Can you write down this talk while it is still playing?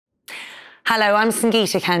Hello, I'm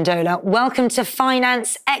Sangeeta Kandola. Welcome to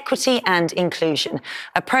Finance, Equity and Inclusion,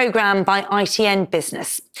 a programme by ITN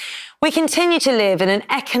Business. We continue to live in an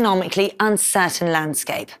economically uncertain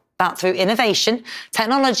landscape, but through innovation,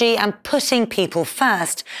 technology and putting people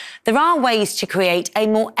first, there are ways to create a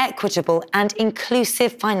more equitable and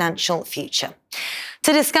inclusive financial future.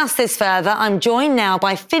 To discuss this further, I'm joined now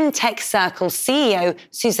by Fintech Circle CEO,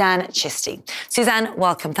 Suzanne Chishti. Suzanne,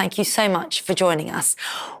 welcome. Thank you so much for joining us.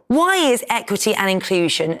 Why is equity and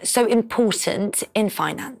inclusion so important in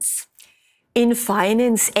finance? In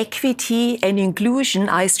finance, equity and inclusion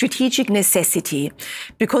are a strategic necessity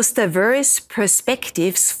because diverse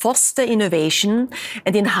perspectives foster innovation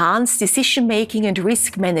and enhance decision-making and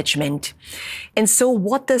risk management. And so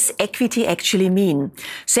what does equity actually mean?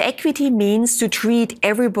 So equity means to treat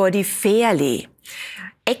everybody fairly.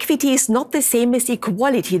 Equity is not the same as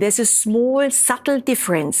equality. There's a small, subtle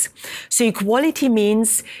difference. So equality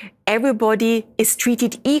means everybody is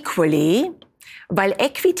treated equally, while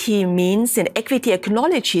equity means, and equity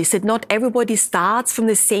acknowledges that not everybody starts from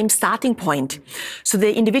the same starting point. So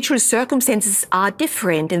the individual circumstances are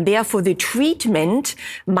different, and therefore the treatment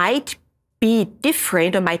might be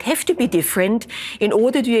different or might have to be different in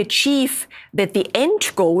order to achieve that the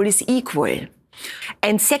end goal is equal.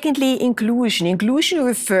 And secondly, inclusion. Inclusion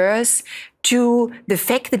refers to the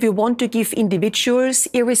fact that we want to give individuals,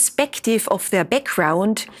 irrespective of their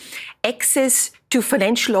background, access to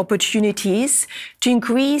financial opportunities, to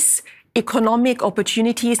increase economic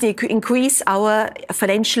opportunities, and increase our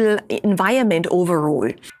financial environment overall.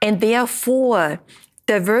 And therefore,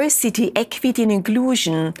 diversity, equity, and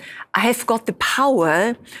inclusion have got the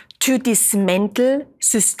power to dismantle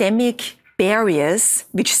systemic barriers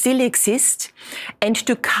which still exist and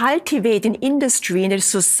to cultivate an industry and a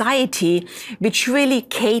society which really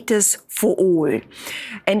caters for all.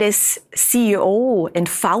 And as CEO and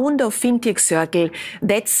founder of Fintech Circle,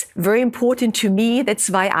 that's very important to me. That's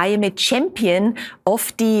why I am a champion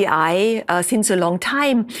of DEI since a long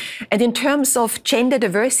time. And in terms of gender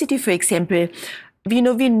diversity, for example, we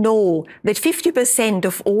know that 50%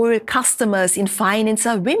 of all customers in finance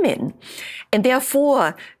are women. And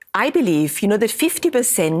therefore, I believe, that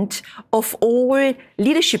 50% of all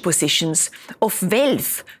leadership positions of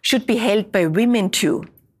wealth should be held by women too.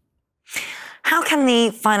 How can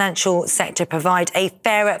the financial sector provide a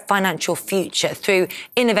fairer financial future through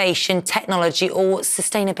innovation, technology or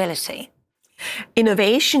sustainability?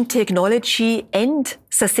 Innovation, technology and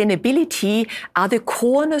sustainability are the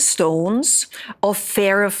cornerstones of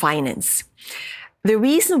fairer finance. The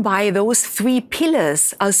reason why those three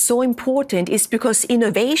pillars are so important is because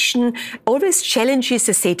innovation always challenges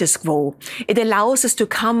the status quo. It allows us to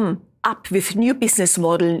come up with new business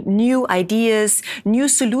model, new ideas, new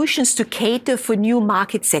solutions to cater for new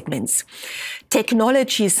market segments.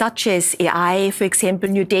 Technology such as AI, for example,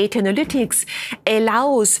 new data analytics,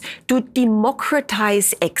 allows to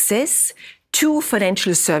democratize access to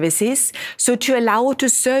financial services, so to allow to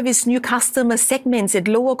service new customer segments at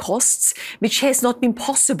lower costs, which has not been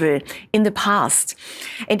possible in the past.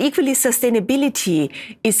 And equally, sustainability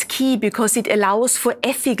is key because it allows for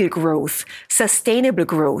ethical growth, sustainable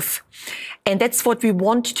growth. And that's what we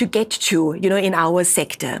want to get to, in our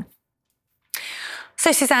sector.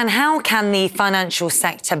 So, Suzanne, how can the financial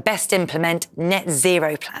sector best implement net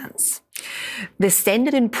zero plans? The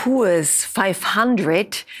Standard & Poor's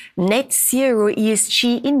 500 Net Zero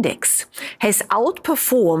ESG Index has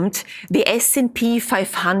outperformed the S&P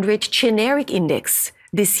 500 Generic Index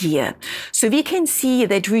this year. So we can see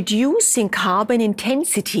that reducing carbon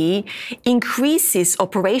intensity increases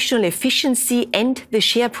operational efficiency and the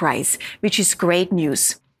share price, which is great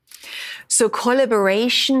news. So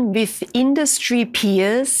collaboration with industry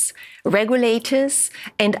peers, regulators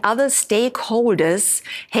and other stakeholders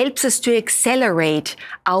helps us to accelerate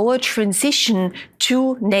our transition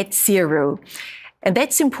to net zero. And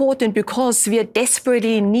that's important because we are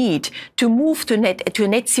desperately in need to move to a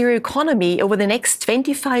net zero economy over the next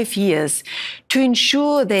 25 years to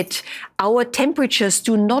ensure that our temperatures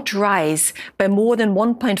do not rise by more than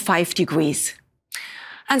 1.5 degrees.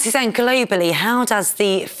 And Suzanne, globally, how does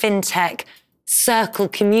the Fintech Circle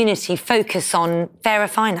community focus on fairer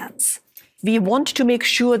finance? We want to make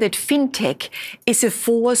sure that Fintech is a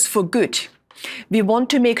force for good. We want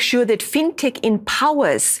to make sure that Fintech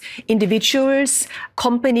empowers individuals,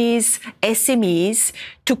 companies, SMEs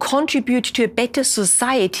to contribute to a better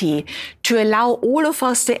society, to allow all of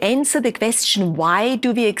us to answer the question, why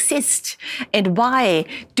do we exist? And why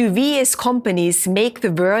do we as companies make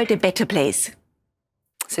the world a better place?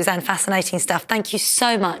 Suzanne, fascinating stuff. Thank you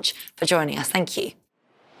so much for joining us. Thank you.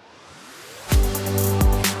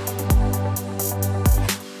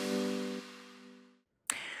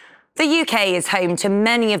 The UK is home to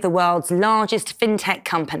many of the world's largest fintech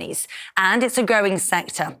companies, and it's a growing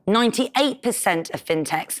sector. 98% of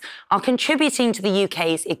fintechs are contributing to the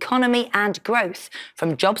UK's economy and growth,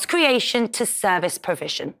 from jobs creation to service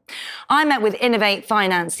provision. I met with Innovate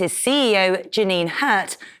Finance's CEO, Janine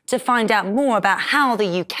Hurt, to find out more about how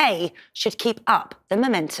the UK should keep up the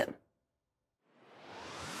momentum.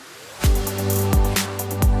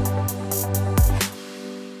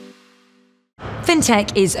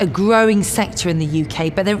 Fintech is a growing sector in the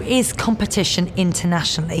UK, but there is competition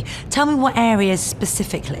internationally. Tell me what areas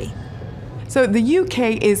specifically. So the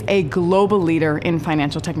UK is a global leader in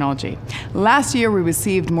financial technology. Last year, we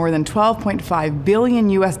received more than $12.5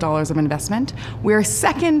 billion of investment. We're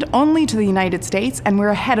second only to the United States, and we're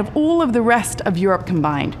ahead of all of the rest of Europe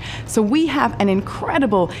combined. So we have an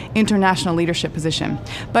incredible international leadership position.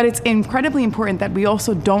 But it's incredibly important that we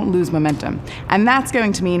also don't lose momentum. And that's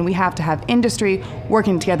going to mean we have to have industry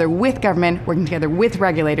working together with government, working together with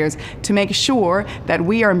regulators to make sure that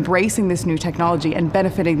we are embracing this new technology and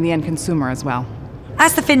benefiting the end consumer as well.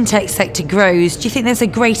 As the fintech sector grows, do you think there's a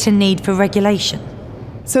greater need for regulation?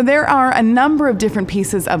 So there are a number of different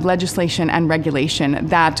pieces of legislation and regulation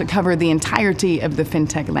that cover the entirety of the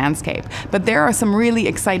fintech landscape. But there are some really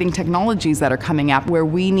exciting technologies that are coming up where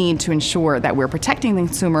we need to ensure that we're protecting the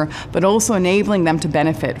consumer, but also enabling them to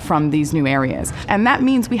benefit from these new areas. And that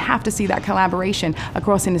means we have to see that collaboration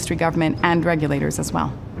across industry, government, and regulators as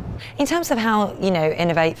well. In terms of how,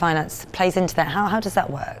 Innovate Finance plays into that, how does that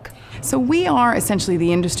work? So we are essentially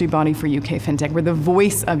the industry body for UK FinTech. We're the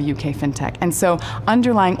voice of UK FinTech. And so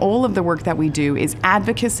underlying all of the work that we do is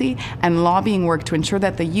advocacy and lobbying work to ensure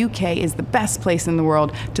that the UK is the best place in the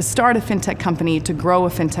world to start a FinTech company, to grow a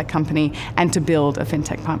FinTech company, and to build a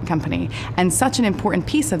FinTech company. And such an important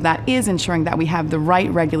piece of that is ensuring that we have the right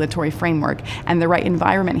regulatory framework and the right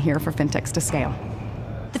environment here for FinTechs to scale.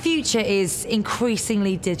 The future is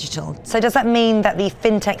increasingly digital. So does that mean that the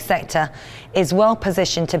fintech sector is well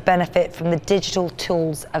positioned to benefit from the digital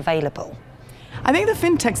tools available? I think the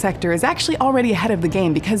fintech sector is actually already ahead of the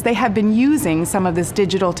game because they have been using some of this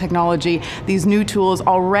digital technology, these new tools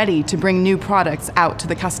already to bring new products out to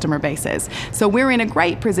the customer bases. So we're in a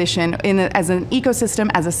great position as an ecosystem,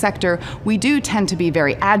 as a sector. We do tend to be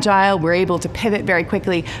very agile, we're able to pivot very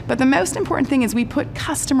quickly, but the most important thing is we put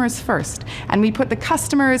customers first, and we put the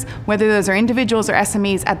customers, whether those are individuals or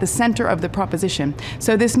SMEs, at the center of the proposition.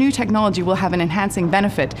 So this new technology will have an enhancing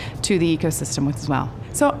benefit to the ecosystem as well.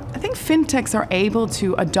 So I think fintechs are able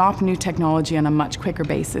to adopt new technology on a much quicker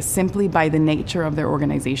basis simply by the nature of their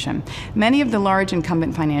organization. Many of the large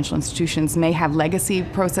incumbent financial institutions may have legacy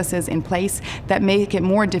processes in place that make it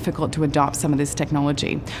more difficult to adopt some of this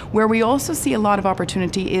technology. Where we also see a lot of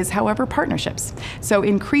opportunity is, however, partnerships. So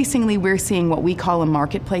increasingly we're seeing what we call a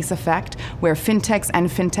marketplace effect, where fintechs and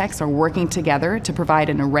fintechs are working together to provide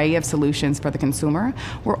an array of solutions for the consumer.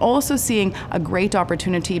 We're also seeing a great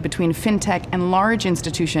opportunity between fintech and large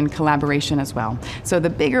institution collaboration as well. So the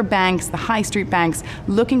bigger banks, the high street banks,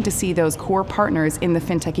 looking to see those core partners in the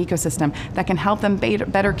fintech ecosystem that can help them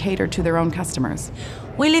better cater to their own customers.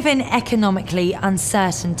 We live in economically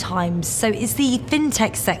uncertain times, so is the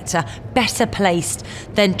fintech sector better placed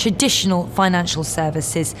than traditional financial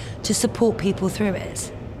services to support people through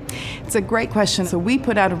it? It's a great question. So we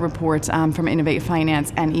put out a report from Innovate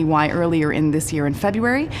Finance and EY earlier in this year in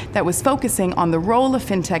February that was focusing on the role of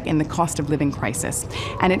fintech in the cost of living crisis.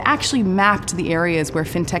 And it actually mapped the areas where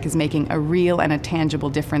fintech is making a real and a tangible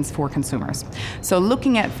difference for consumers. So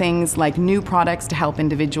looking at things like new products to help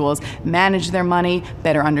individuals manage their money,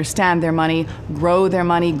 better understand their money, grow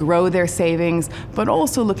their savings, but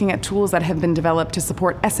also looking at tools that have been developed to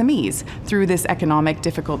support SMEs through this economic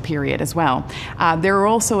difficult period as well. There are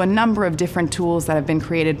also a number of different tools that have been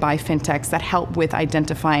created by fintechs that help with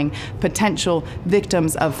identifying potential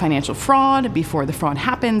victims of financial fraud before the fraud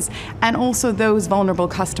happens, and also those vulnerable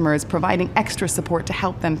customers, providing extra support to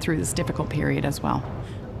help them through this difficult period as well.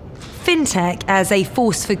 Fintech as a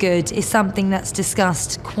force for good is something that's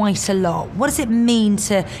discussed quite a lot. What does it mean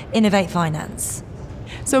to Innovate Finance?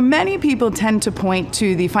 So many people tend to point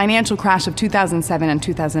to the financial crash of 2007 and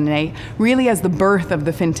 2008 really as the birth of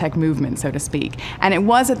the fintech movement, so to speak. And it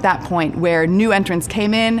was at that point where new entrants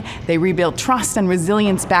came in, they rebuilt trust and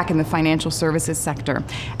resilience back in the financial services sector.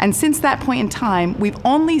 And since that point in time, we've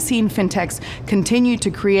only seen fintechs continue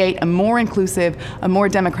to create a more inclusive, a more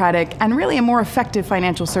democratic, and really a more effective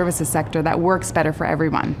financial services sector that works better for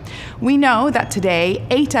everyone. We know that today,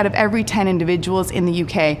 8 out of every 10 individuals in the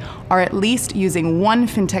UK are at least using one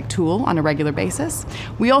fintech tool on a regular basis.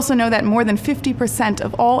 We also know that more than 50%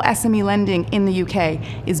 of all SME lending in the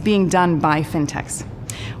UK is being done by fintechs.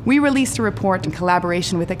 We released a report in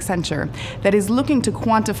collaboration with Accenture that is looking to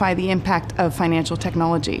quantify the impact of financial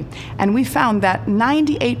technology. And we found that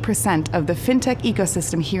 98% of the fintech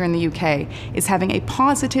ecosystem here in the UK is having a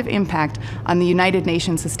positive impact on the United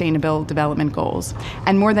Nations Sustainable Development Goals.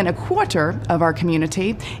 And more than a quarter of our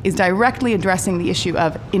community is directly addressing the issue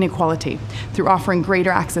of inequality through offering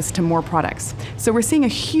greater access to more products. So we're seeing a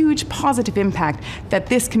huge positive impact that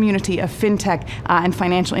this community of fintech and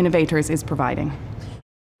financial innovators is providing.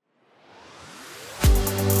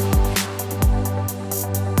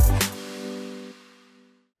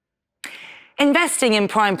 Investing in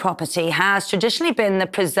prime property has traditionally been the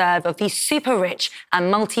preserve of the super rich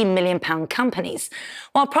and multi-million-pound companies,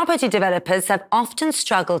 while property developers have often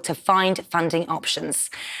struggled to find funding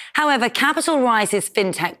options. However, Capital Rise's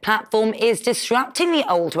fintech platform is disrupting the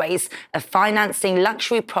old ways of financing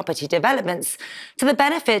luxury property developments to the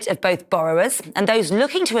benefit of both borrowers and those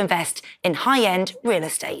looking to invest in high-end real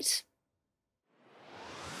estate.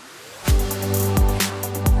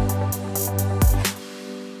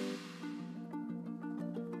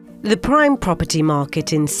 The prime property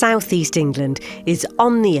market in southeast England is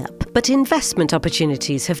on the up, but investment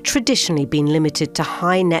opportunities have traditionally been limited to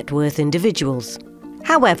high net worth individuals.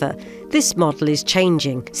 However, this model is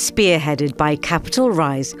changing, spearheaded by Capital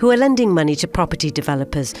Rise, who are lending money to property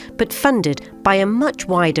developers, but funded by a much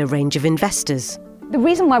wider range of investors. The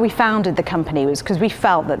reason why we founded the company was because we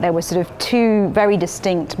felt that there were sort of two very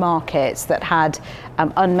distinct markets that had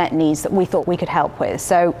unmet needs that we thought we could help with.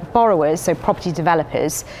 So borrowers, so property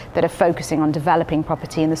developers that are focusing on developing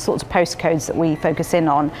property and the sorts of postcodes that we focus in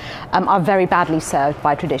on are very badly served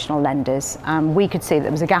by traditional lenders. We could see that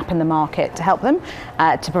there was a gap in the market to help them,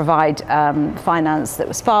 to provide finance that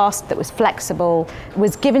was fast, that was flexible,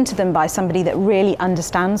 was given to them by somebody that really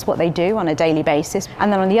understands what they do on a daily basis.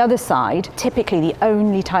 And then on the other side, typically the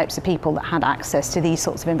only types of people that had access to these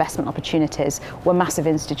sorts of investment opportunities were massive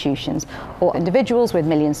institutions or individuals with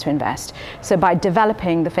millions to invest. So by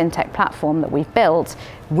developing the fintech platform that we've built,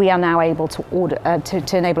 we are now able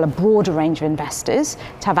to enable a broader range of investors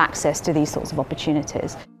to have access to these sorts of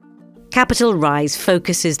opportunities. Capital Rise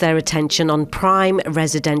focuses their attention on prime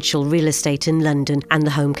residential real estate in London and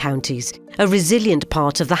the home counties, a resilient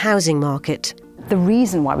part of the housing market. The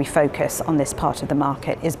reason why we focus on this part of the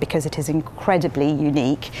market is because it is incredibly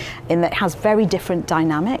unique in that it has very different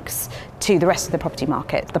dynamics to the rest of the property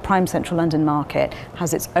market. The prime central London market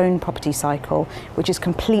has its own property cycle, which is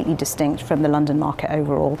completely distinct from the London market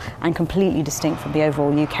overall and completely distinct from the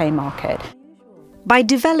overall UK market. By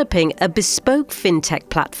developing a bespoke fintech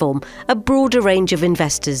platform, a broader range of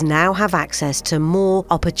investors now have access to more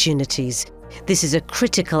opportunities. This is a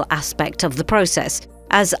critical aspect of the process,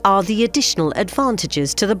 as are the additional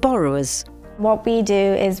advantages to the borrowers. What we do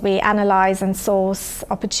is we analyse and source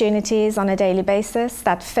opportunities on a daily basis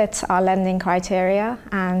that fit our lending criteria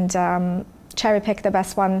and cherry pick the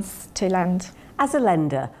best ones to lend. As a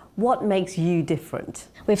lender, what makes you different?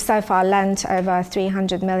 We've so far lent over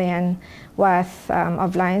 300 million worth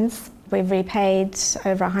of loans. We've repaid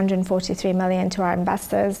over 143 million to our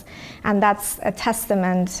investors, and that's a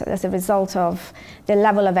testament as a result of the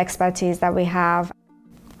level of expertise that we have.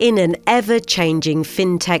 In an ever-changing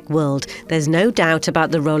fintech world, there's no doubt about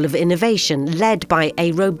the role of innovation led by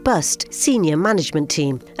a robust senior management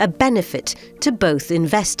team, a benefit to both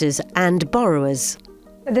investors and borrowers.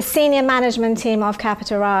 The senior management team of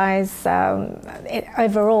Capital Rise,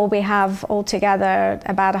 overall we have altogether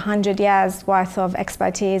about 100 years worth of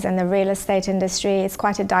expertise in the real estate industry. It's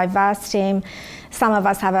quite a diverse team. Some of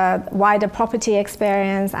us have a wider property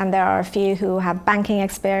experience and there are a few who have banking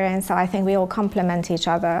experience, so I think we all complement each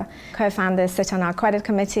other. Co-founders sit on our credit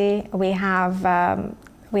committee. We have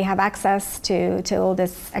access to all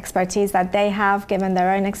this expertise that they have given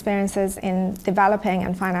their own experiences in developing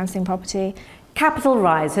and financing property. Capital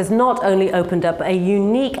Rise has not only opened up a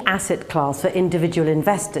unique asset class for individual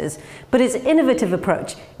investors, but its innovative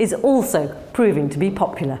approach is also proving to be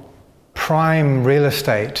popular. Prime real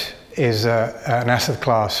estate is an asset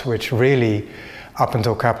class which really, up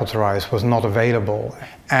until Capital Rise, was not available.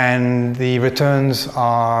 And the returns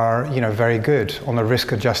are, very good on a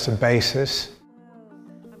risk-adjusted basis.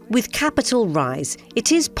 With Capital Rise,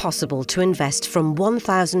 it is possible to invest from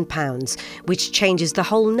 £1,000, which changes the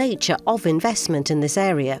whole nature of investment in this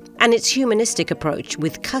area. And its humanistic approach,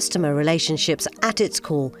 with customer relationships at its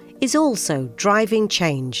core, is also driving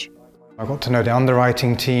change. I got to know the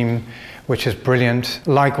underwriting team, which is brilliant.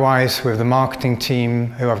 Likewise with the marketing team,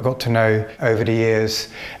 who I've got to know over the years.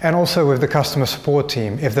 And also with the customer support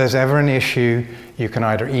team. If there's ever an issue, you can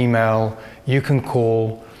either email, you can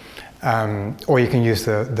call, or you can use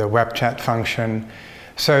the web chat function.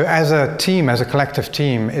 So as a team, as a collective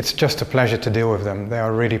team, it's just a pleasure to deal with them. They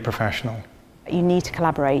are really professional. You need to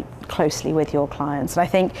collaborate closely with your clients. And I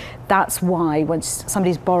think that's why when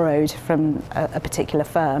somebody's borrowed from a particular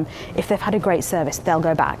firm, if they've had a great service, they'll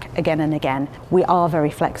go back again and again. We are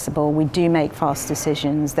very flexible. We do make fast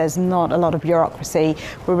decisions. There's not a lot of bureaucracy.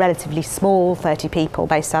 We're relatively small, 30 people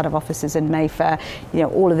based out of offices in Mayfair. You know,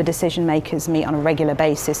 all of the decision makers meet on a regular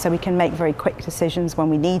basis, so we can make very quick decisions when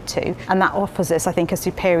we need to. And that offers us, I think, a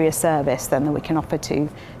superior service than that we can offer to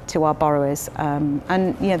our borrowers.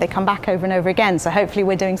 And you know, they come back over and over again, so hopefully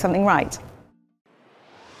we're doing something right.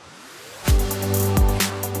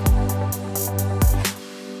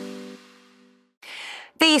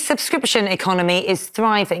 The subscription economy is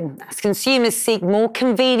thriving as consumers seek more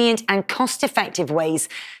convenient and cost-effective ways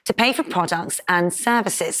to pay for products and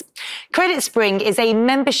services. Credit Spring is a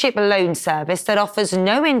membership loan service that offers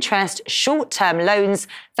no-interest, short-term loans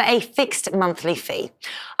for a fixed monthly fee.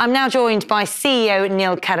 I'm now joined by CEO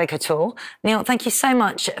Neil Karakatur. Neil, thank you so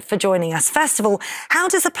much for joining us. First of all, how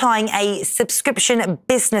does applying a subscription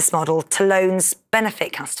business model to loans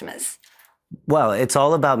benefit customers? Well, it's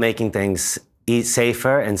all about making things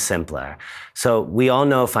safer and simpler. So we all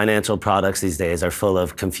know financial products these days are full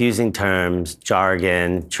of confusing terms,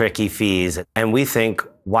 jargon, tricky fees. And we think,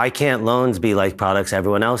 why can't loans be like products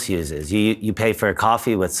everyone else uses? You pay for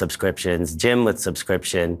coffee with subscriptions, gym with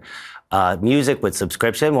subscription, music with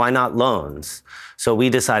subscription. Why not loans? So we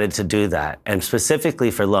decided to do that. And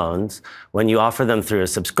specifically for loans, when you offer them through a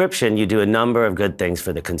subscription, you do a number of good things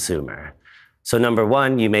for the consumer. So number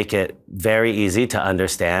one, you make it very easy to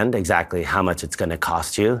understand exactly how much it's going to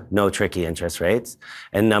cost you, no tricky interest rates.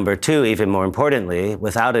 And number two, even more importantly,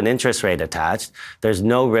 without an interest rate attached, there's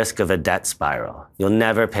no risk of a debt spiral. You'll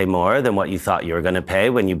never pay more than what you thought you were going to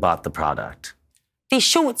pay when you bought the product. The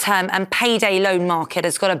short-term and payday loan market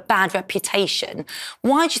has got a bad reputation.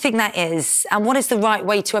 Why do you think that is? And what is the right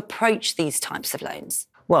way to approach these types of loans?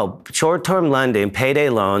 Well, short-term lending, payday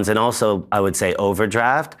loans, and also, I would say,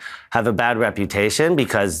 overdraft have a bad reputation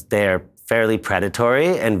because they're fairly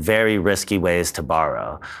predatory and very risky ways to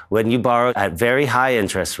borrow. When you borrow at very high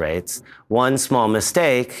interest rates, one small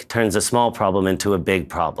mistake turns a small problem into a big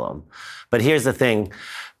problem. But here's the thing.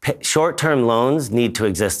 Short-term loans need to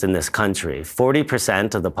exist in this country.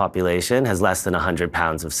 40% of the population has less than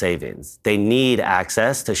 £100 of savings. They need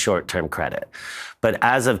access to short-term credit. But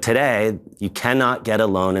as of today, you cannot get a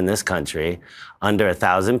loan in this country under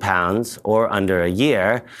 £1,000 or under a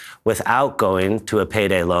year without going to a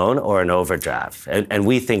payday loan or an overdraft. And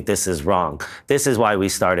we think this is wrong. This is why we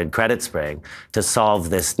started Credit Spring, to solve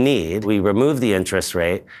this need. We removed the interest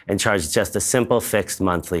rate and charged just a simple fixed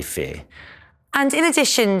monthly fee. And in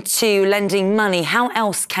addition to lending money, how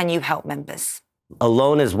else can you help members? A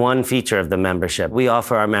loan is one feature of the membership. We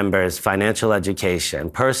offer our members financial education,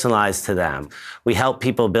 personalized to them. We help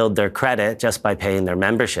people build their credit just by paying their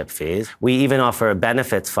membership fees. We even offer a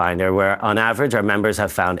benefits finder where, on average, our members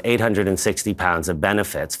have found £860 of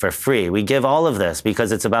benefits for free. We give all of this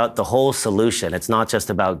because it's about the whole solution. It's not just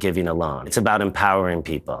about giving a loan. It's about empowering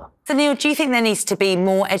people. So, Neil, do you think there needs to be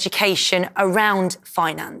more education around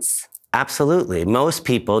finance? Absolutely. Most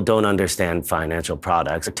people don't understand financial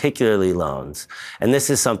products, particularly loans. And this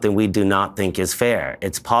is something we do not think is fair.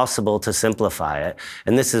 It's possible to simplify it.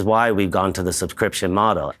 And this is why we've gone to the subscription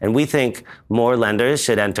model. And we think more lenders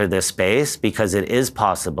should enter this space because it is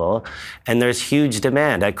possible. And there's huge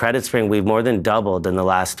demand. At Credit Spring, we've more than doubled in the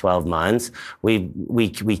last 12 months. We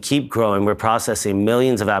keep growing. We're processing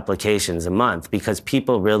millions of applications a month because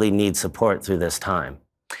people really need support through this time.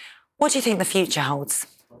 What do you think the future holds?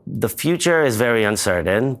 The future is very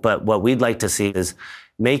uncertain, but what we'd like to see is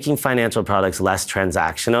making financial products less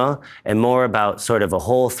transactional and more about sort of a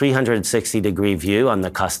whole 360-degree view on the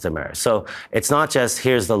customer. So it's not just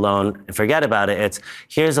here's the loan and forget about it. It's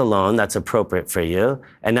here's a loan that's appropriate for you.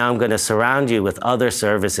 And now I'm going to surround you with other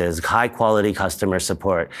services, high-quality customer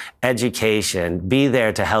support, education, be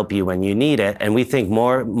there to help you when you need it. And we think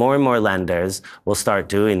more and more lenders will start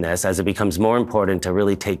doing this as it becomes more important to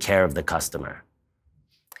really take care of the customer.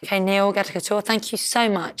 Okay, Neil Karakatur, thank you so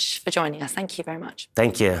much for joining us. Thank you very much.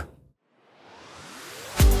 Thank you.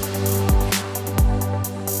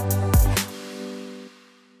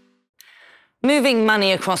 Moving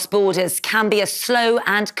money across borders can be a slow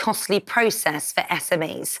and costly process for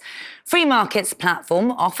SMEs. Free Market's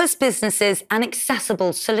platform offers businesses an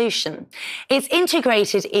accessible solution. Its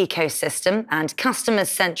integrated ecosystem and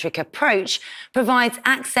customer-centric approach provides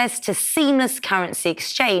access to seamless currency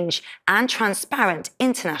exchange and transparent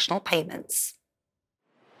international payments.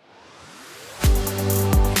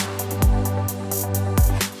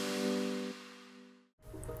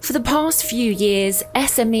 For the past few years,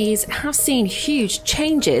 SMEs have seen huge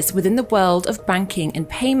changes within the world of banking and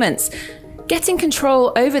payments. Getting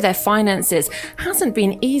control over their finances hasn't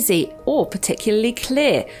been easy or particularly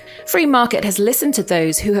clear. Free Market has listened to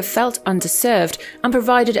those who have felt underserved and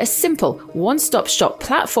provided a simple one-stop shop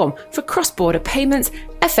platform for cross-border payments,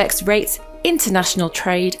 FX rates, international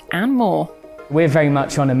trade and more. We're very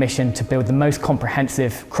much on a mission to build the most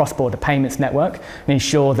comprehensive cross-border payments network and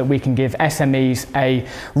ensure that we can give SMEs a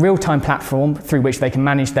real-time platform through which they can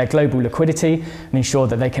manage their global liquidity and ensure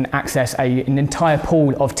that they can access an entire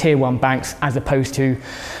pool of tier 1 banks, as opposed to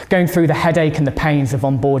going through the headache and the pains of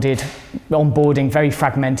onboarding very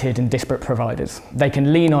fragmented and disparate providers. They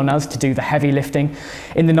can lean on us to do the heavy lifting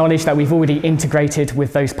in the knowledge that we've already integrated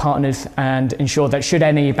with those partners and ensure that should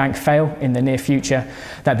any bank fail in the near future,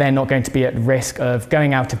 that they're not going to be at risk of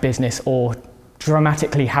going out of business or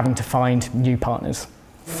dramatically having to find new partners.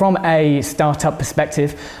 From a startup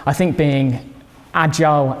perspective, I think being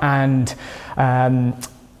agile and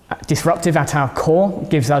disruptive at our core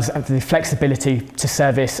gives us the flexibility to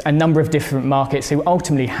service a number of different markets who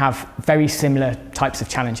ultimately have very similar types of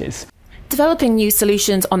challenges. Developing new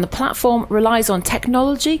solutions on the platform relies on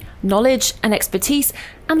technology, knowledge and expertise,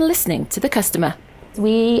 and listening to the customer.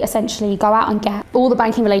 We essentially go out and get all the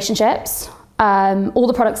banking relationships, all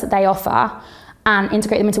the products that they offer, and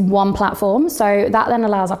integrate them into one platform. So that then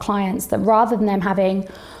allows our clients that rather than them having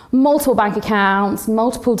multiple bank accounts,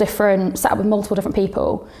 set up with multiple different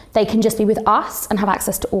people, they can just be with us and have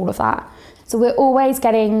access to all of that. So we're always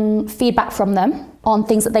getting feedback from them on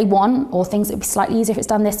things that they want, or things that would be slightly easier if it's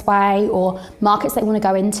done this way, or markets they want to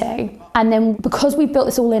go into. And then because we've built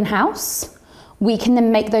this all in-house, we can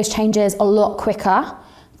then make those changes a lot quicker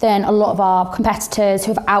than a lot of our competitors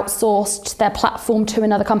who have outsourced their platform to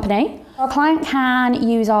another company. Our client can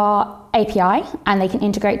use our API and they can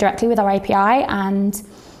integrate directly with our API and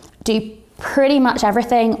do pretty much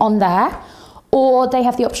everything on there, or they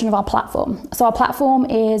have the option of our platform. So our platform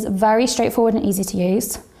is very straightforward and easy to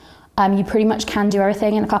use. You pretty much can do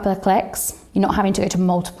everything in a couple of clicks. You're not having to go to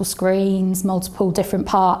multiple screens, multiple different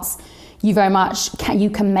parts. You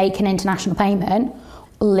can make an international payment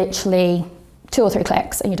literally 2 or 3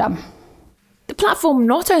 clicks and you're done. The platform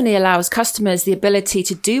not only allows customers the ability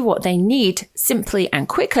to do what they need simply and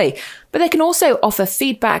quickly, but they can also offer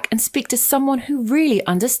feedback and speak to someone who really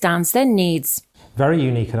understands their needs. Very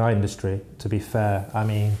unique in our industry, to be fair. I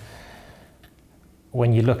mean,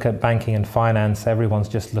 when you look at banking and finance, everyone's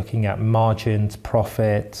just looking at margins,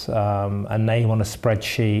 profit, a name on a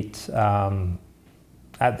spreadsheet.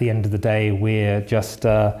 At the end of the day, we're just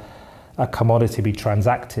a commodity to be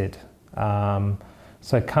transacted.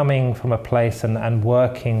 So coming from a place and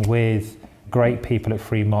working with great people at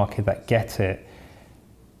Free Market that get it,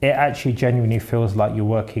 it actually genuinely feels like you're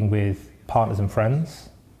working with partners and friends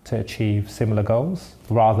to achieve similar goals,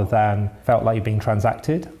 rather than felt like you're being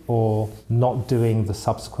transacted or not doing the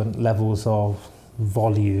subsequent levels of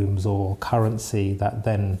volumes or currency that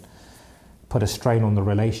then put a strain on the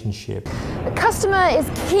relationship. The customer is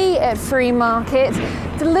key at Free Market,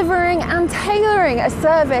 delivering and tailoring a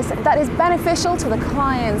service that is beneficial to the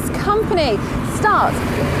client's company. Start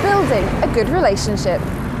building a good relationship.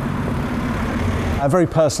 A very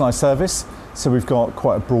personalised service, so we've got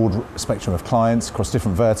quite a broad spectrum of clients across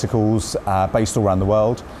different verticals based all around the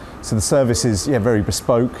world. So the service is very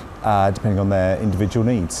bespoke depending on their individual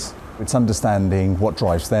needs. It's understanding what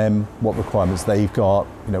drives them, what requirements they've got,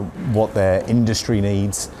 what their industry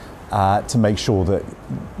needs to make sure that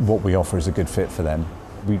what we offer is a good fit for them.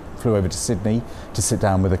 We flew over to Sydney to sit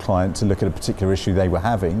down with a client to look at a particular issue they were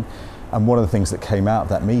having, and one of the things that came out of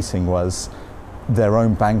that meeting was their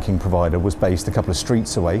own banking provider was based a couple of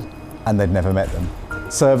streets away and they'd never met them.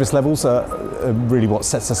 Service levels are really what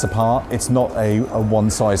sets us apart. It's not a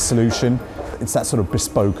one-size solution. It's that sort of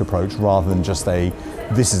bespoke approach rather than just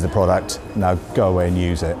this is the product, now go away and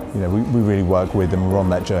use it. We really work with them, we're on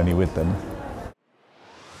that journey with them.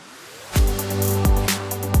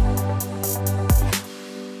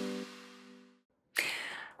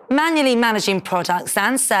 Manually managing products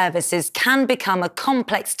and services can become a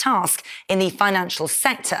complex task in the financial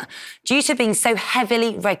sector due to being so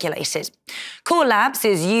heavily regulated. Core Labs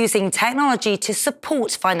is using technology to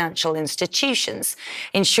support financial institutions,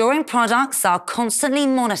 ensuring products are constantly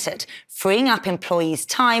monitored, freeing up employees'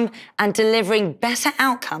 time and delivering better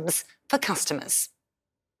outcomes for customers.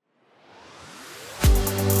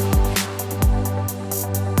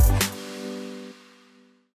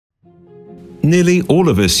 Nearly all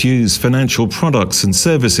of us use financial products and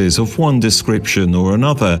services of one description or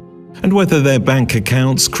another, and whether they're bank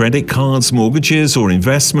accounts, credit cards, mortgages or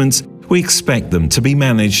investments, we expect them to be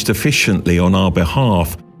managed efficiently on our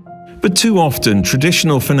behalf. But too often,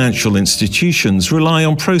 traditional financial institutions rely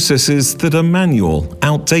on processes that are manual,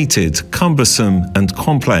 outdated, cumbersome, and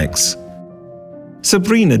complex.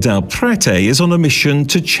 Sabrina Del Prete is on a mission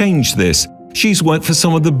to change this. She's worked for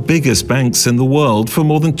some of the biggest banks in the world for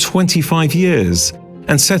more than 25 years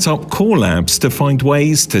and set up core labs to find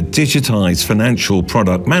ways to digitize financial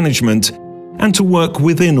product management and to work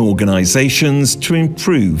within organizations to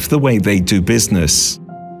improve the way they do business.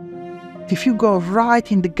 If you go right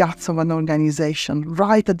in the guts of an organization,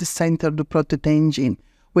 right at the center of the product engine,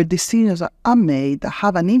 where decisions are made that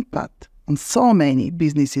have an impact on so many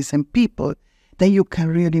businesses and people, then you can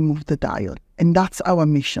really move the dial. And that's our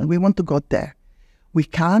mission. We want to go there. We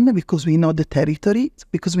can because we know the territory,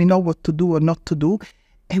 because we know what to do or not to do,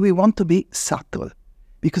 and we want to be subtle.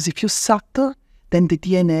 Because if you're subtle, then the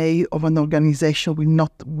DNA of an organization will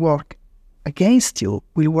not work against you,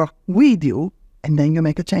 will work with you, and then you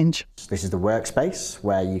make a change. This is the workspace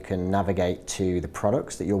where you can navigate to the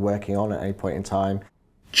products that you're working on at any point in time.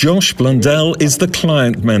 Josh Blundell is the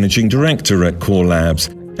client managing director at Core Labs,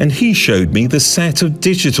 and he showed me the set of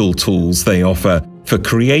digital tools they offer for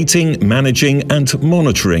creating, managing, and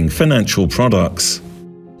monitoring financial products.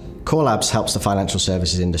 Core Labs helps the financial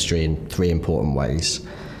services industry in 3 important ways.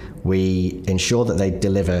 We ensure that they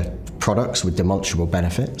deliver products with demonstrable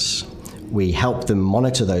benefits. We help them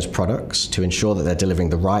monitor those products to ensure that they're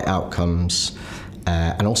delivering the right outcomes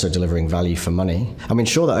and also delivering value for money. And we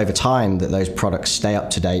ensure that over time that those products stay up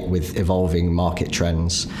to date with evolving market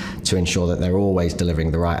trends to ensure that they're always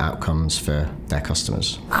delivering the right outcomes for their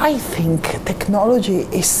customers. I think technology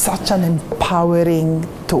is such an empowering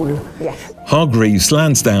tool. Yes. Hargreaves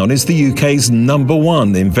Lansdown is the UK's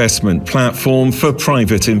 #1 investment platform for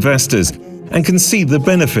private investors and can see the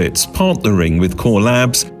benefits partnering with Core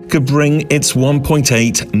Labs could bring its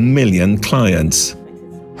 1.8 million clients.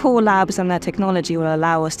 Core Labs and their technology will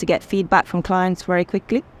allow us to get feedback from clients very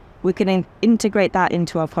quickly. We can integrate that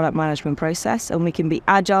into our product management process, and we can be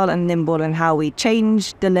agile and nimble in how we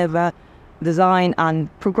change, deliver, design and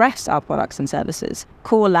progress our products and services.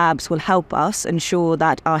 Core Labs will help us ensure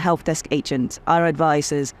that our help desk agents, our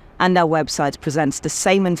advisors and our websites presents the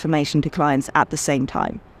same information to clients at the same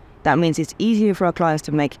time. That means it's easier for our clients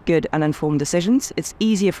to make good and informed decisions. It's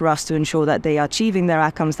easier for us to ensure that they are achieving their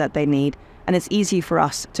outcomes that they need. And it's easy for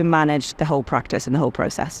us to manage the whole practice and the whole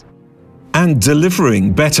process. And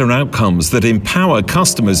delivering better outcomes that empower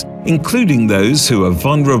customers, including those who are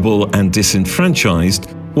vulnerable and disenfranchised,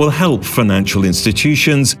 will help financial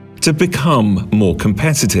institutions to become more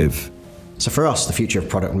competitive. So for us, the future of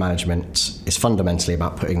product management is fundamentally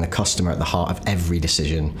about putting the customer at the heart of every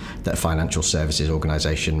decision that a financial services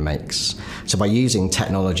organisation makes. So by using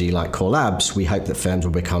technology like Core Labs, we hope that firms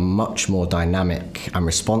will become much more dynamic and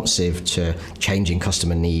responsive to changing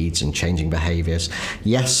customer needs and changing behaviours.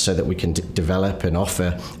 Yes, so that we can develop and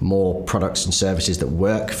offer more products and services that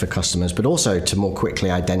work for customers, but also to more quickly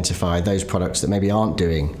identify those products that maybe aren't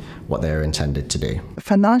doing what they're intended to do.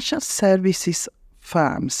 Financial services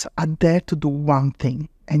firms are there to do one thing,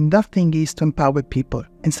 and that thing is to empower people.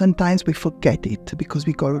 And sometimes we forget it because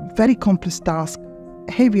we got very complex tasks,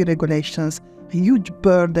 heavy regulations, a huge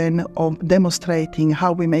burden of demonstrating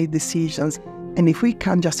how we make decisions. And if we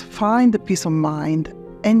can just find the peace of mind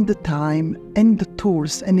and the time and the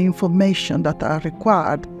tools and the information that are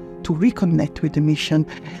required to reconnect with the mission,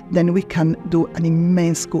 then we can do an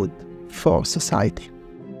immense good for society.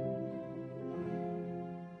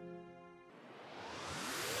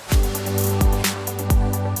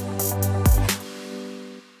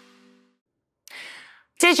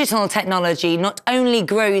 Digital technology not only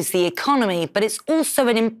grows the economy, but it's also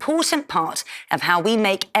an important part of how we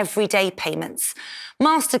make everyday payments.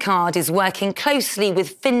 MasterCard is working closely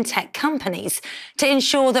with fintech companies to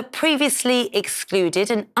ensure that previously excluded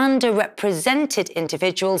and underrepresented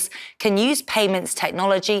individuals can use payments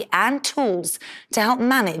technology and tools to help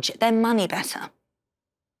manage their money better.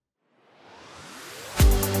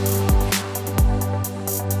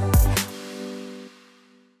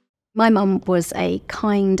 My mum was a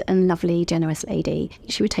kind and lovely, generous lady.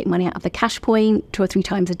 She would take money out of the cash point 2 or 3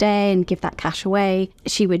 times a day and give that cash away.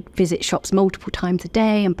 She would visit shops multiple times a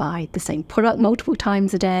day and buy the same product multiple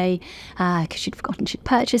times a day because she'd forgotten she'd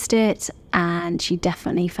purchased it, and she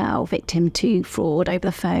definitely fell victim to fraud over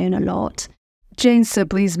the phone a lot. Jane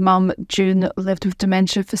Sibley's mum, June, lived with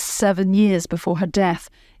dementia for 7 years before her death.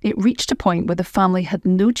 It reached a point where the family had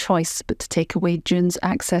no choice but to take away June's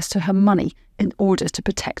access to her money in order to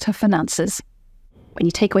protect her finances. When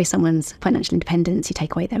you take away someone's financial independence, you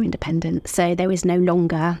take away their independence. So there was no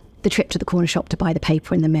longer the trip to the corner shop to buy the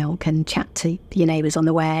paper and the milk and chat to your neighbours on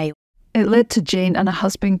the way. It led to Jane and her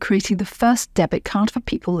husband creating the first debit card for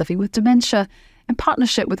people living with dementia. In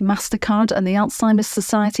partnership with MasterCard and the Alzheimer's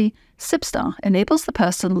Society, SibStar enables the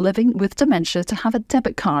person living with dementia to have a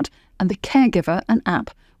debit card and the caregiver an app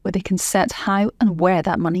where they can set how and where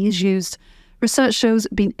that money is used. Research shows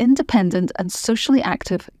being independent and socially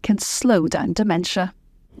active can slow down dementia.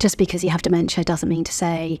 Just because you have dementia doesn't mean to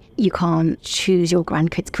say you can't choose your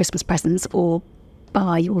grandkids' Christmas presents or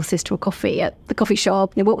buy your sister a coffee at the coffee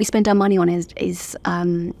shop. What we spend our money on is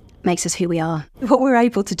makes us who we are. What we're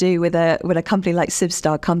able to do when a company like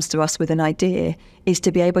SibStar comes to us with an idea is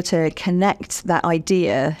to be able to connect that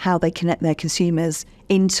idea, how they connect their consumers,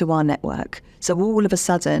 into our network. So all of a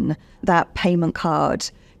sudden, that payment card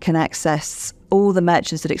can access all the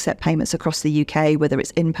merchants that accept payments across the UK, whether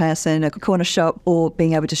it's in person, a corner shop, or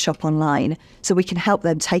being able to shop online. So we can help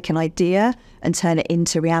them take an idea and turn it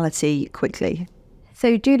into reality quickly.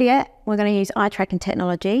 So Juliet, we're going to use eye tracking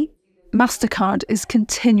technology. MasterCard is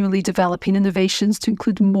continually developing innovations to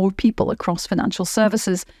include more people across financial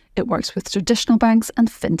services. It works with traditional banks and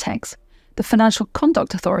fintechs. The Financial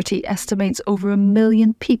Conduct Authority estimates over 1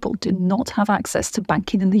 million people do not have access to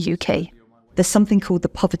banking in the UK. There's something called the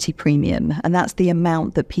poverty premium, and that's the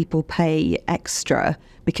amount that people pay extra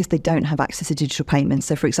because they don't have access to digital payments.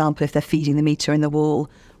 So, for example, if they're feeding the meter in the wall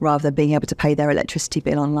rather than being able to pay their electricity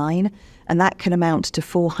bill online, and that can amount to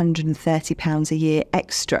 £430 a year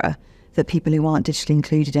extra that people who aren't digitally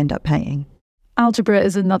included end up paying. Algebra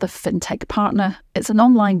is another fintech partner. It's an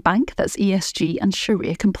online bank that's ESG and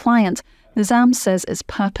Sharia compliant. Nizam says its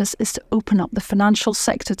purpose is to open up the financial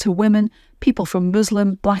sector to women, people from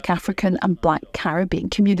Muslim, Black African and Black Caribbean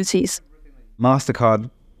communities. MasterCard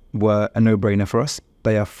were a no-brainer for us.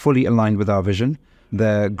 They are fully aligned with our vision.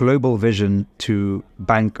 Their global vision to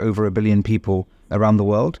bank over 1 billion people around the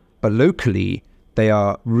world. But locally, they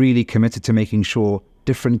are really committed to making sure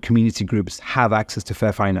different community groups have access to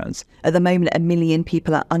fair finance. At the moment, 1 million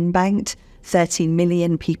people are unbanked. 13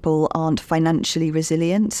 million people aren't financially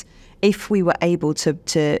resilient. If we were able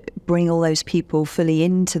to bring all those people fully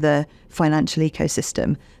into the financial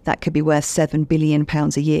ecosystem, that could be worth £7 billion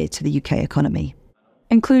a year to the UK economy.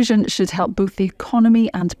 Inclusion should help both the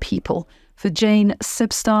economy and people. For Jane,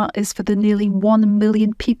 SibStar is for the nearly 1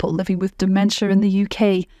 million people living with dementia in the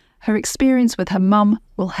UK. Her experience with her mum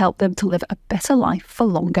will help them to live a better life for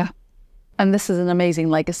longer. And this is an amazing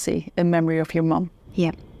legacy in memory of your mum.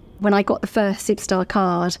 Yeah. When I got the first SibStar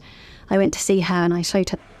card, I went to see her and I showed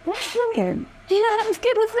her, yeah, that was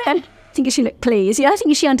good, wasn't it? I think she looked pleased. Yeah, I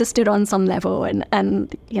think she understood on some level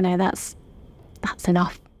and you know, that's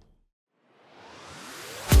enough.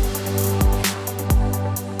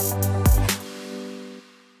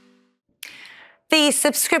 The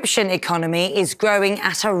subscription economy is growing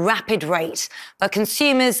at a rapid rate, but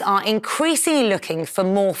consumers are increasingly looking for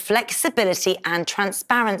more flexibility and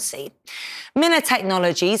transparency. Minna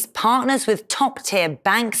Technologies partners with top-tier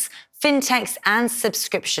banks, fintechs and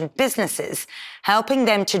subscription businesses, helping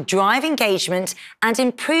them to drive engagement and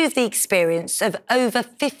improve the experience of over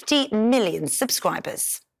 50 million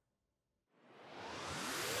subscribers.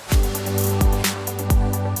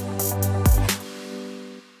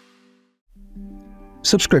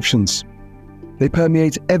 Subscriptions. They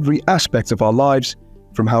permeate every aspect of our lives,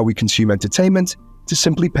 from how we consume entertainment to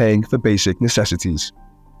simply paying for basic necessities.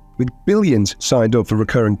 With billions signed up for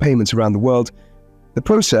recurring payments around the world, the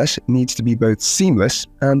process needs to be both seamless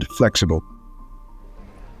and flexible.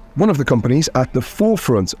 One of the companies at the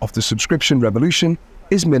forefront of the subscription revolution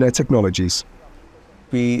is Minna Technologies.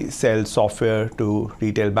 We sell software to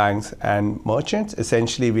retail banks and merchants.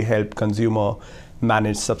 Essentially, we help consumer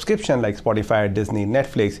manage subscription like Spotify, Disney,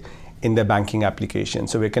 Netflix in their banking application.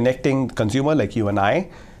 So we're connecting consumer like you and I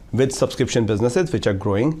with subscription businesses which are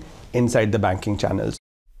growing inside the banking channels.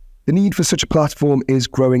 The need for such a platform is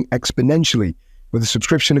growing exponentially, with the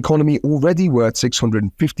subscription economy already worth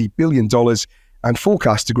 $650 billion and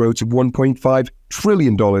forecast to grow to $1.5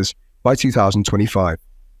 trillion by 2025.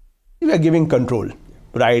 We are giving control,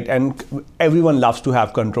 right? And everyone loves to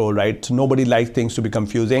have control, right? So nobody likes things to be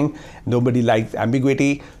confusing. Nobody likes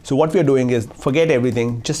ambiguity. So what we're doing is forget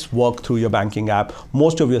everything, just work through your banking app.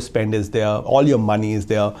 Most of your spend is there. All your money is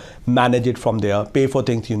there. Manage it from there. Pay for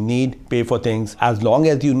things you need. Pay for things as long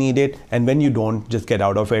as you need it. And when you don't, just get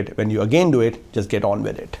out of it. When you again do it, just get on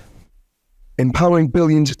with it. Empowering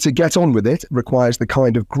billions to get on with it requires the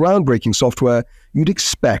kind of groundbreaking software you'd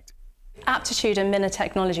expect Aptitude and Minna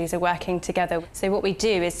Technologies are working together. So what we do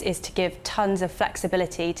is to give tons of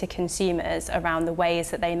flexibility to consumers around the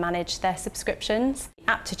ways that they manage their subscriptions.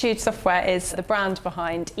 Aptitude software is the brand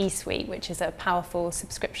behind eSuite, which is a powerful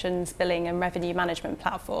subscriptions, billing and revenue management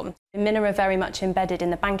platform. Minna are very much embedded in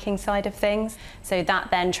the banking side of things, so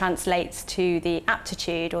that then translates to the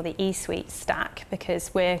Aptitude or the eSuite stack,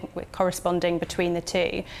 because we're corresponding between the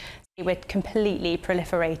two. We're completely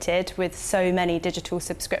proliferated with so many digital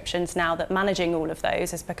subscriptions now that managing all of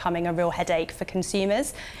those is becoming a real headache for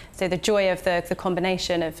consumers. So the joy of the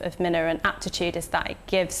combination of Minna and Aptitude is that it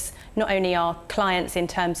gives not only our clients in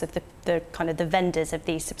terms of the kind of the vendors of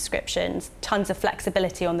these subscriptions tons of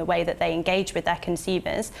flexibility on the way that they engage with their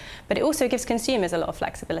consumers, but it also gives consumers a lot of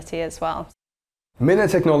flexibility as well. Minna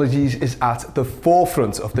Technologies is at the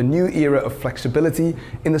forefront of the new era of flexibility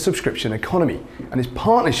in the subscription economy, and its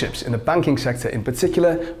partnerships in the banking sector in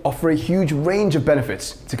particular offer a huge range of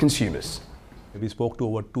benefits to consumers. We spoke to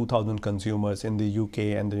over 2,000 consumers in the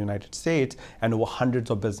UK and the United States and over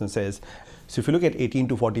hundreds of businesses. So if you look at 18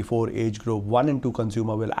 to 44 age group, 1 in 2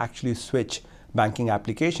 consumer will actually switch banking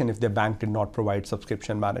application if their bank did not provide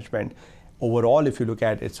subscription management. Overall, if you look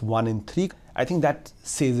at it's 1 in 3, I think that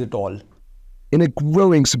says it all. In a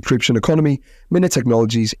growing subscription economy, Minna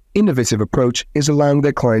Technologies' innovative approach is allowing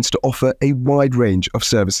their clients to offer a wide range of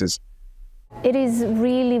services. It is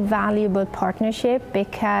really valuable partnership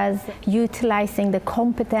because utilizing the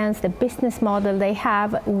competence, the business model they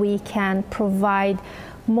have, we can provide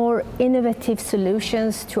more innovative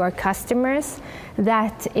solutions to our customers.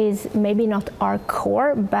 That is maybe not our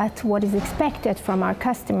core, but what is expected from our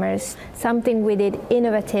customers. Something we did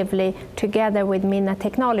innovatively together with Minna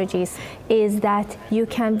Technologies is that you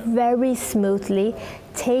can very smoothly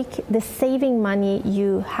take the saving money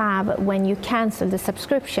you have when you cancel the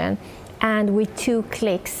subscription, and with 2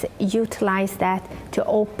 clicks utilize that to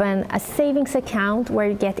open a savings account where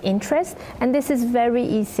you get interest. And this is very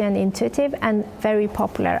easy and intuitive and very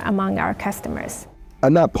popular among our customers.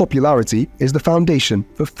 And that popularity is the foundation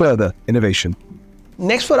for further innovation.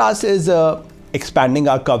 Next for us is expanding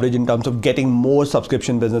our coverage in terms of getting more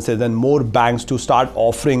subscription businesses and more banks to start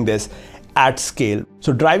offering this at scale.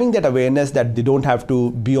 So driving that awareness that they don't have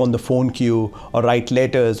to be on the phone queue or write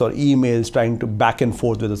letters or emails trying to back and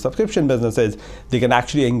forth with the subscription businesses, they can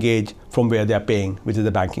actually engage from where they're paying, which is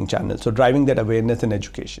the banking channel. So driving that awareness and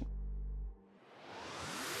education.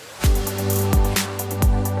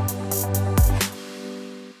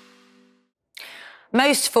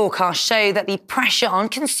 Most forecasts show that the pressure on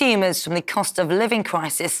consumers from the cost of living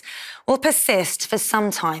crisis will persist for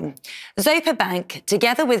some time. Zopa Bank,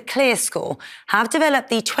 together with ClearScore, have developed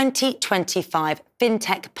the 2025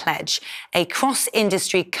 Fintech Pledge, a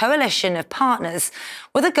cross-industry coalition of partners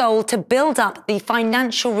with a goal to build up the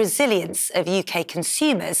financial resilience of UK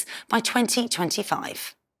consumers by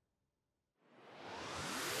 2025.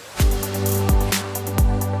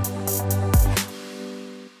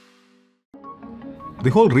 The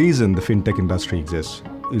whole reason the fintech industry exists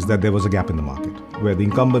is that there was a gap in the market where the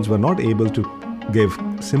incumbents were not able to give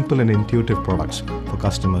simple and intuitive products for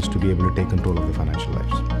customers to be able to take control of their financial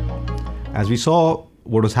lives. As we saw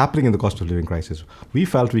what was happening in the cost of living crisis, we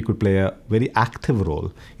felt we could play a very active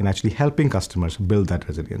role in actually helping customers build that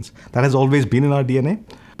resilience. That has always been in our DNA,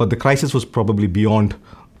 but the crisis was probably beyond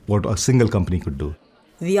what a single company could do.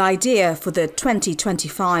 The idea for the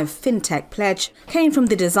 2025 Fintech Pledge came from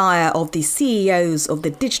the desire of the CEOs of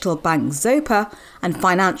the digital bank Zopa and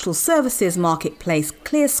financial services marketplace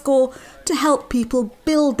ClearScore to help people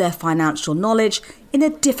build their financial knowledge in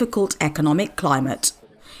a difficult economic climate.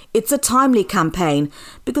 It's a timely campaign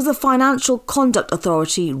because the Financial Conduct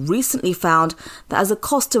Authority recently found that as the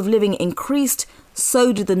cost of living increased,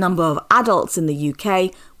 so did the number of adults in the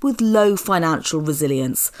UK with low financial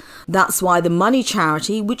resilience. That's why the Money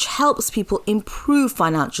charity, which helps people improve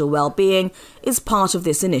financial well-being, is part of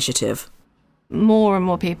this initiative. More and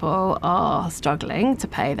more people are struggling to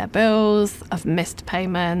pay their bills, have missed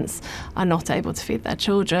payments, are not able to feed their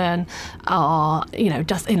children, are,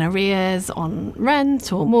 just in arrears on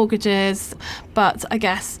rent or mortgages. But I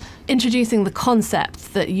guess introducing the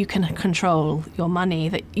concept that you can control your money,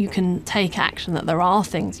 that you can take action, that there are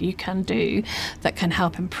things you can do that can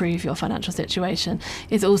help improve your financial situation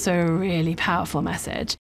is also a really powerful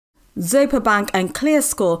message. Zopa Bank and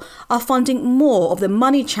ClearScore are funding more of the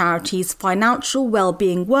Money charity's financial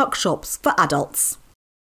well-being workshops for adults.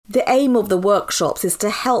 The aim of the workshops is to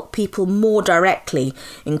help people more directly,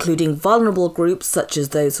 including vulnerable groups such as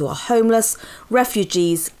those who are homeless,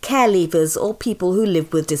 refugees, care leavers or people who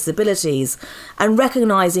live with disabilities, and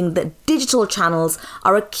recognising that digital channels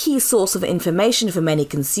are a key source of information for many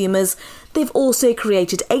consumers. They've also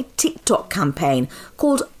created a TikTok campaign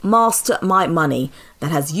called Master My Money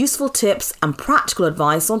that has useful tips and practical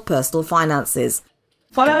advice on personal finances.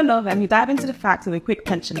 Follow along and we dive into the facts of a quick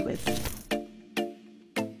pension quiz.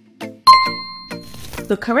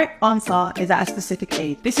 The correct answer is at a specific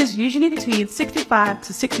age. This is usually between 65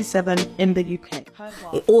 to 67 in the UK.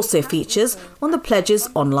 It also features on the Pledge's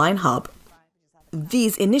online hub.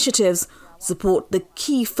 These initiatives support the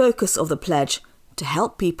key focus of the Pledge to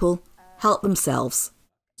help people help themselves.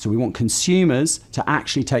 So we want consumers to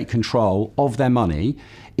actually take control of their money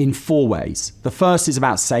in 4 ways. The first is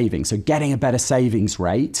about saving, so getting a better savings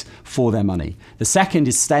rate for their money. The second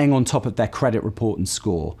is staying on top of their credit report and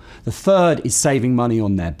score. The third is saving money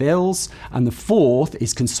on their bills. And the fourth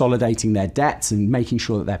is consolidating their debts and making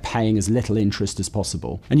sure that they're paying as little interest as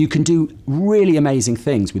possible. And you can do really amazing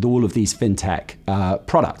things with all of these fintech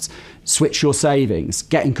products. Switch your savings,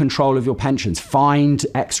 get in control of your pensions, find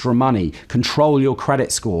extra money, control your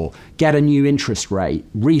credit score, get a new interest rate,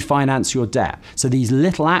 refinance your debt. So these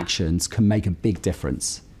little actions can make a big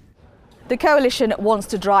difference. The coalition wants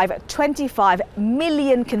to drive 25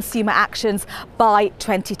 million consumer actions by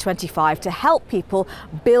 2025 to help people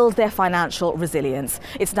build their financial resilience.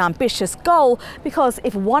 It's an ambitious goal because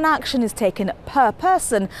if one action is taken per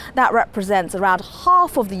person, that represents around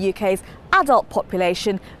half of the UK's adult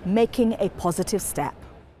population, making a positive step.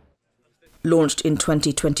 Launched in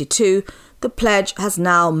 2022, the Pledge has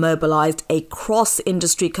now mobilised a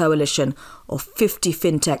cross-industry coalition of 50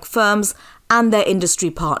 fintech firms and their industry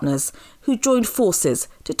partners who joined forces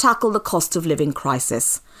to tackle the cost of living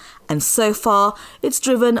crisis. And so far, it's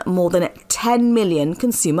driven more than 10 million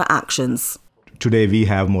consumer actions. Today we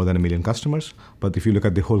have more than 1 million customers, but if you look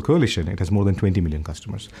at the whole coalition, it has more than 20 million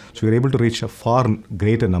customers. So we're able to reach a far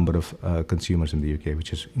greater number of consumers in the UK,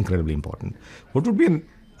 which is incredibly important. What would be an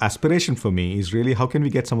aspiration for me is really how can we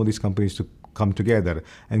get some of these companies to come together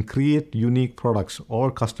and create unique products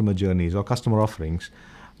or customer journeys or customer offerings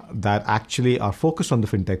that actually are focused on the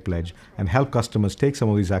FinTech Pledge and help customers take some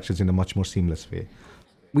of these actions in a much more seamless way.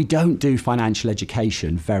 We don't do financial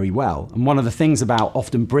education very well. And one of the things about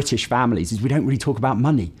often British families is we don't really talk about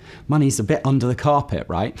money. Money's a bit under the carpet,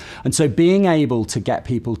 right? And so being able to get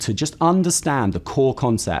people to just understand the core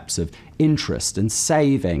concepts of interest and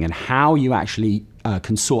saving and how you actually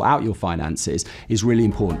can sort out your finances is really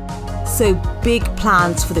important. So big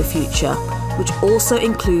plans for the future, which also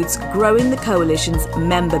includes growing the coalition's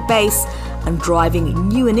member base and driving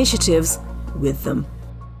new initiatives with them.